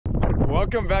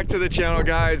Welcome back to the channel,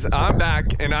 guys. I'm back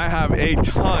and I have a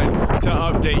ton to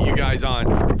update you guys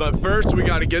on. But first we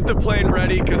got to get the plane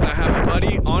ready because I have a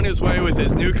buddy on his way with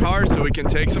his new car so we can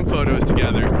take some photos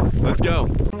together. Let's go.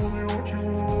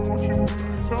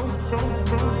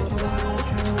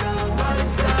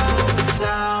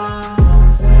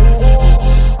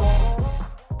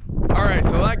 Alright,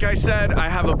 so like I said, I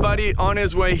have a buddy on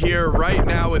his way here right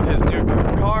now with his new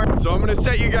car. So I'm going to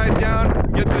set you guys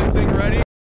down, get this thing ready.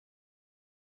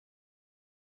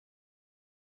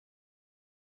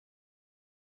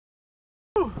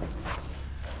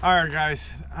 Alright guys,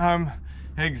 I'm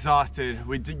exhausted.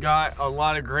 We got a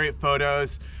lot of great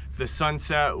photos. The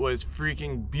sunset was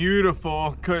freaking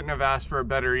beautiful. Couldn't have asked for a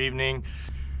better evening.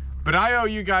 But I owe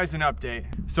you guys an update.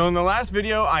 So in the last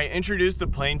video, I introduced the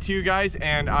plane to you guys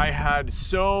and I had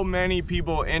so many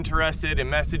people interested in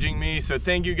messaging me. So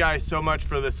thank you guys so much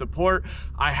for the support.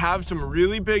 I have some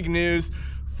really big news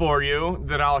for you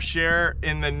that I'll share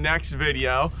in the next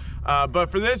video. But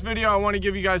for this video, I want to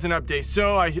give you guys an update.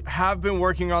 So I have been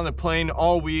working on the plane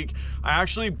all week. I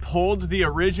actually pulled the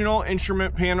original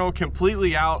instrument panel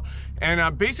completely out.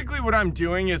 And basically what I'm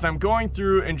doing is I'm going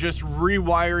through and just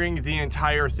rewiring the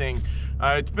entire thing.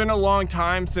 It's been a long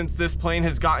time since this plane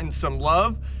has gotten some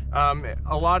love.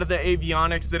 A lot of the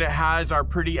avionics that it has are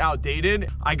pretty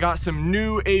outdated. I got some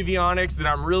new avionics that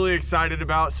I'm really excited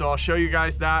about. So I'll show you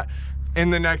guys that in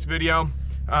the next video.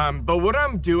 But what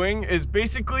I'm doing is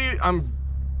basically I'm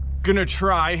gonna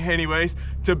try anyways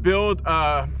to build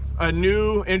a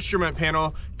new instrument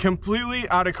panel completely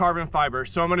out of carbon fiber.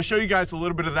 So I'm gonna show you guys a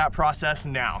little bit of that process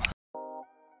now.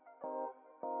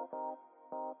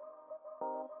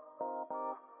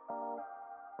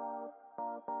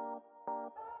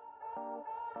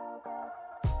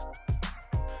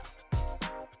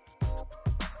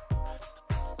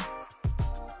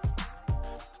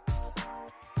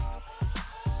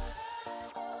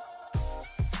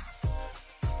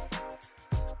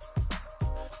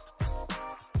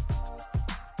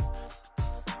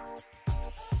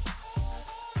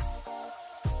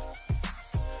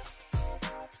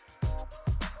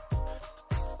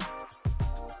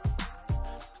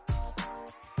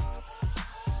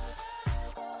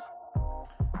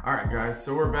 Alright guys,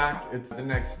 so we're back. It's the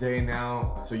next day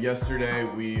now. So yesterday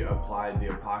we applied the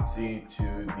epoxy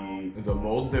to the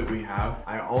mold that we have.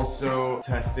 I also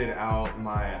tested out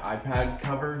my iPad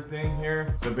cover thing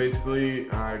here. So basically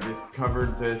I just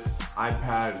covered this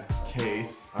iPad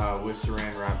case with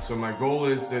saran wrap. So my goal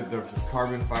is that the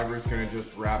carbon fiber is going to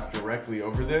just wrap directly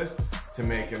over this to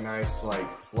make a nice like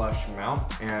flush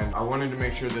mount. And I wanted to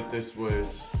make sure that this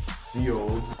was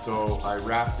sealed, so I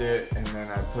wrapped it and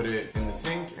then I put it in the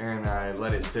sink and I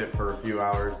let it sit for a few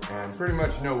hours and pretty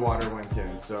much no water went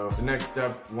in. So the next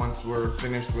step, once we're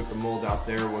finished with the mold out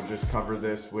there, we'll just cover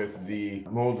this with the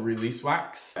mold release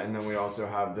wax, and then we also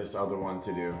have this other one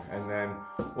to do. And then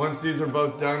once these are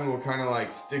both done, we'll kind of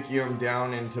like sticky them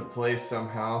down into place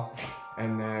somehow.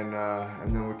 And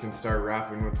then we can start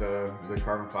wrapping with the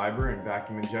carbon fiber and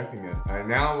vacuum injecting it.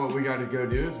 Now what we got to go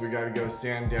do is we got to go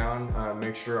sand down,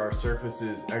 make sure our surface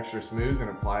is extra smooth, and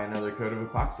apply another coat of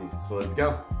epoxy. So let's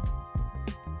go.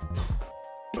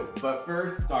 But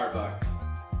first, Starbucks.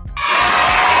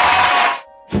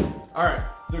 All right,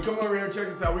 so come over here, check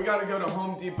this out. We got to go to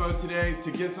Home Depot today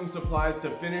to get some supplies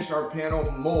to finish our panel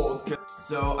mold.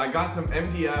 So I got some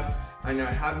MDF. And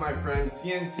I had my friend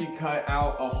CNC cut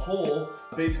out a hole,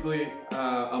 basically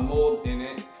a mold in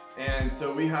it. And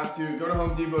so we have to go to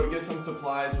Home Depot to get some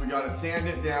supplies. We gotta sand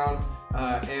it down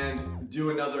and do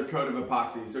another coat of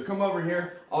epoxy. So come over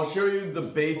here, I'll show you the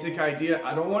basic idea.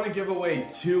 I don't wanna give away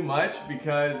too much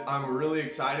because I'm really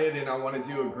excited and I wanna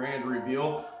do a grand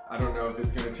reveal. I don't know if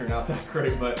it's gonna turn out that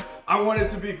great, but I want it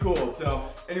to be cool. So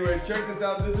anyways, check this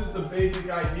out. This is the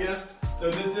basic idea. So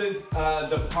this is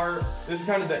this is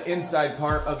kind of the inside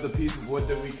part of the piece of wood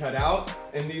that we cut out.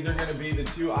 And these are gonna be the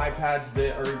two iPads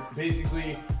that are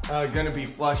basically gonna be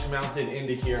flush mounted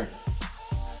into here.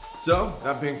 So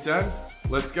that being said,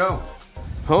 let's go.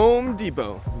 Home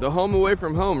Depot, the home away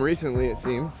from home recently it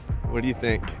seems. What do you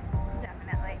think?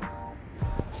 Definitely.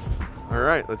 All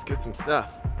right, let's get some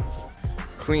stuff.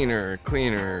 Cleaner,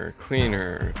 cleaner,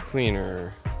 cleaner,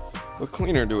 cleaner. What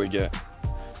cleaner do we get?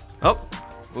 Oh.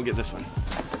 We'll get this one.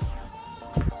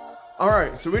 All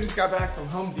right, so we just got back from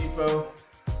Home Depot.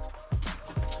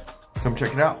 Come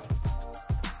check it out.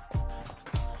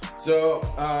 So,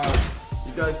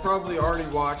 you guys probably already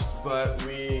watched, but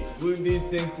we glued these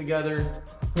things together,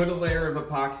 put a layer of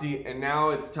epoxy, and now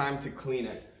it's time to clean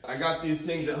it. I got these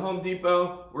things at Home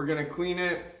Depot. We're gonna clean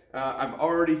it. I've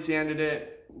already sanded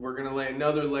it we're gonna lay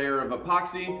another layer of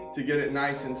epoxy to get it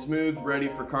nice and smooth, ready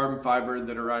for carbon fiber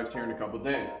that arrives here in a couple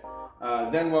days.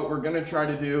 Then what we're gonna try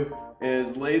to do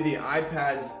is lay the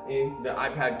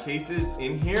iPad cases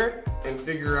in here and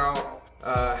figure out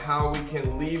how we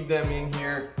can leave them in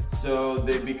here so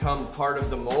they become part of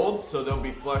the mold, so they'll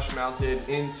be flush mounted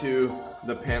into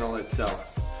the panel itself.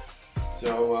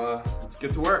 So let's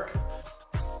get to work.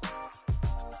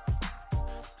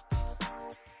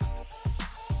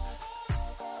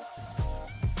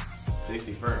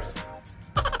 Safety first.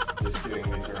 Just kidding,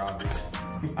 these are obvious.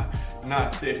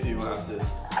 Not safety glasses.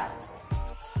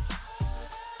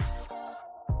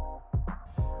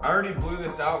 I already blew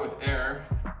this out with air.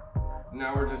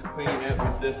 Now we're just cleaning it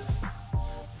with this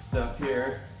stuff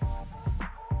here.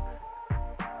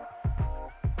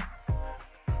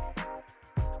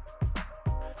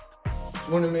 Just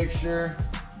want to make sure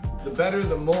the better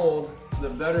the mold, the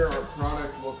better our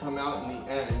product will come out in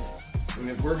the end. And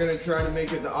if we're gonna try to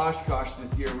make it to Oshkosh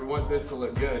this year, we want this to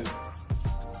look good.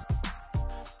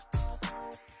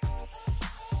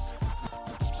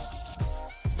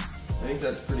 I think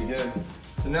that's pretty good.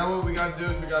 So now what we gotta do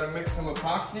is we gotta mix some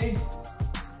epoxy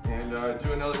and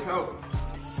do another coat.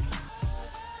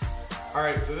 All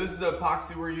right, so this is the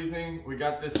epoxy we're using. We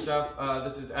got this stuff,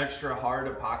 this is extra hard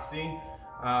epoxy,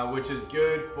 which is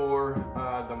good for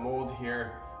the mold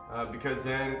here. Because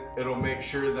then it'll make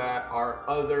sure that our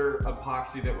other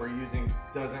epoxy that we're using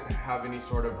doesn't have any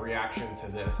sort of reaction to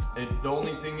this. And the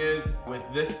only thing is, with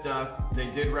this stuff, they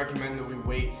did recommend that we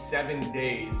wait 7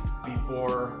 days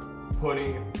before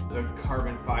putting the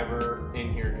carbon fiber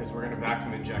in here because we're gonna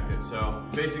vacuum inject it. So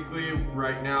basically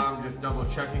right now I'm just double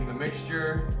checking the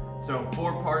mixture. So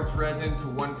 4 parts resin to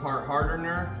 1 part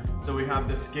hardener. So we have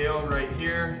the scale right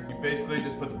here. You basically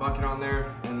just put the bucket on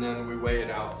there and then we weigh it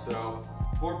out. So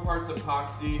 4 parts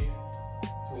epoxy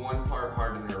to 1 part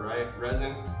hardener, right?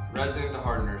 Resin to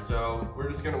hardener. So we're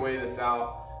just gonna weigh this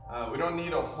out. We don't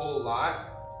need a whole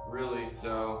lot, really,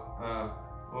 so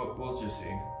we'll just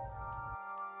see.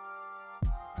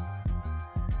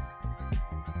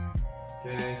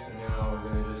 Okay, so now we're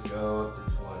gonna just go up to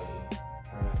 20.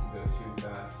 Try not to go too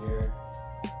fast here.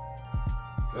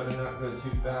 Gotta not go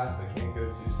too fast, but can't go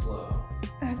too slow.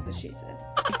 That's what she said.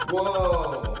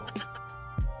 Whoa!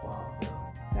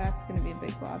 That's gonna be a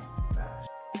big glob.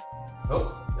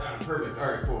 Oh, yeah, perfect.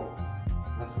 All right, cool.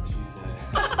 That's what she said.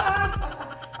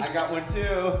 I got one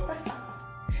too.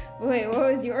 Wait,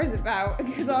 what was yours about?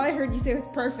 Because all I heard you say was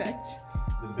perfect.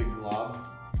 The big glob.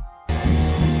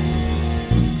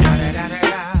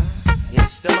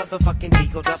 It's the motherfucking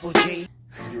Eagle Double G.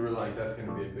 You were like, that's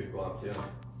gonna be a big glob too.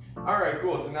 All right,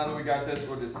 cool. So now that we got this,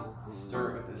 we'll just stir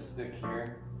it with this stick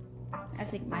here. I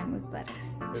think mine was better.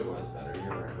 It was better.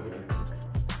 You're right.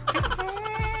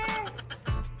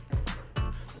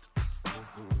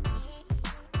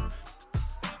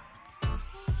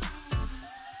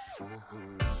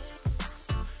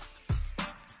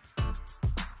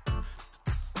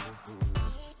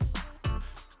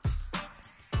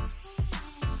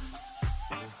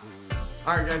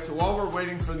 All right, guys, so while we're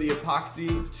waiting for the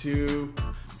epoxy to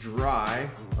dry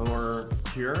or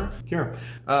cure,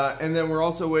 and then we're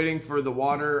also waiting for the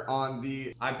water on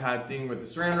the iPad thing with the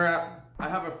saran wrap. I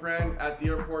have a friend at the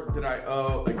airport that I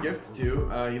owe a gift to.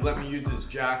 He let me use his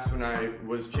jacks when I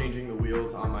was changing the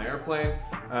wheels on my airplane.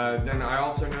 Then I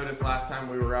also noticed last time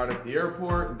we were out at the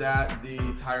airport that the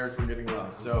tires were getting low.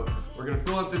 So we're gonna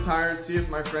fill up the tires, see if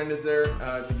my friend is there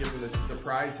to give him this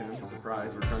surprise.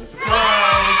 Surprise, we're trying to surprise.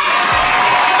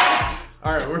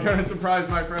 All right, we're gonna surprise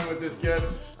my friend with this gift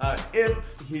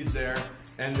if he's there.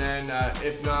 And then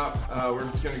if not, we're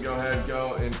just gonna go ahead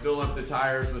and fill up the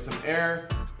tires with some air.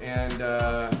 And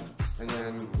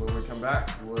then when we come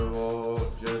back, we will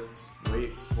just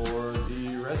wait for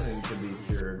the resin to be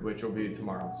cured, which will be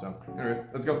tomorrow. So anyways,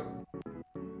 let's go.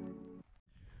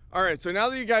 All right, so now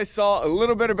that you guys saw a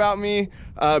little bit about me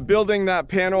building that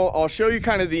panel, I'll show you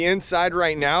kind of the inside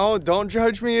right now. Don't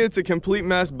judge me, it's a complete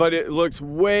mess, but it looks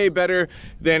way better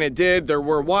than it did. There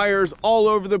were wires all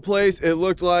over the place. It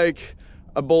looked like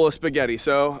a bowl of spaghetti.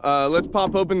 So let's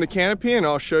pop open the canopy and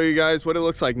I'll show you guys what it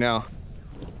looks like now.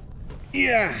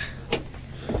 Yeah.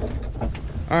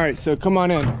 All right, so come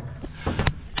on in.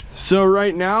 So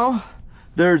right now,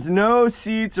 there's no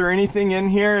seats or anything in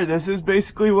here. This is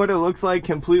basically what it looks like,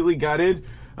 completely gutted.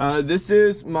 This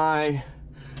is my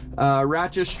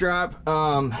ratchet strap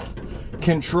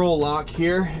control lock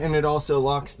here, and it also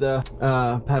locks the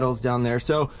pedals down there.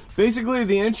 So basically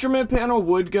the instrument panel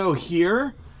would go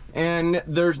here, and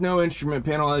there's no instrument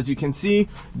panel, as you can see.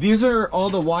 These are all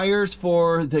the wires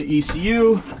for the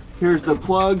ECU. Here's the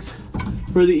plugs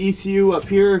for the ECU up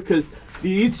here, because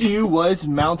The ECU was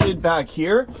mounted back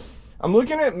here. I'm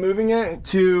looking at moving it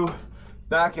to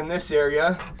back in this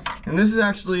area. And this is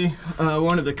actually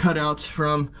one of the cutouts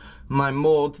from my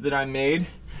mold that I made.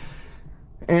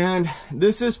 And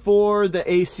this is for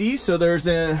the AC. So there's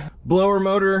a blower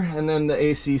motor and then the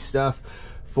AC stuff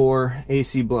for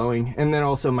AC blowing, and then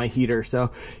also my heater.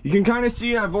 So you can kind of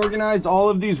see I've organized all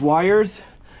of these wires,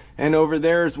 and over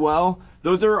there as well.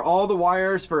 Those are all the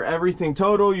wires for everything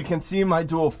total. You can see my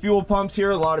dual fuel pumps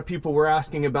here. A lot of people were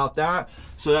asking about that.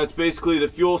 So that's basically the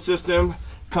fuel system,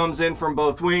 comes in from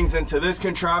both wings into this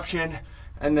contraption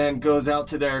and then goes out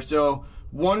to there. So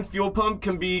one fuel pump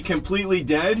can be completely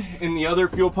dead and the other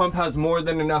fuel pump has more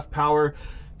than enough power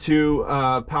to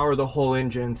power the whole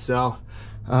engine. So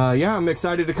yeah, I'm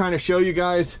excited to kind of show you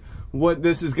guys what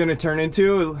this is going to turn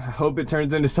into. I hope it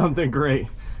turns into something great.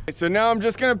 So now I'm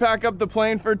just going to pack up the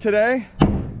plane for today.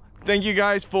 Thank you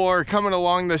guys for coming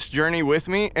along this journey with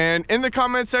me, and in the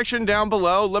comment section down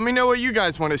below, let me know what you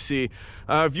guys want to see.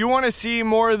 If you want to see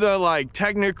more of the like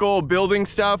technical building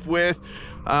stuff with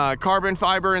carbon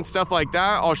fiber and stuff like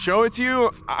that, I'll show it to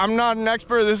you. I'm not an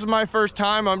expert. This is my first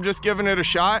time. I'm just giving it a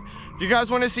shot. If you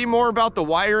guys want to see more about the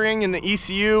wiring and the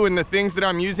ECU and the things that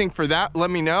I'm using for that,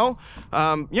 let me know.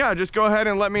 Yeah, just go ahead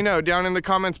and let me know down in the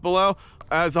comments below.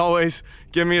 As always,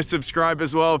 give me a subscribe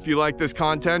as well if you like this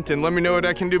content, and let me know what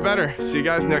I can do better. See you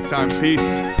guys next time.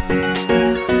 Peace.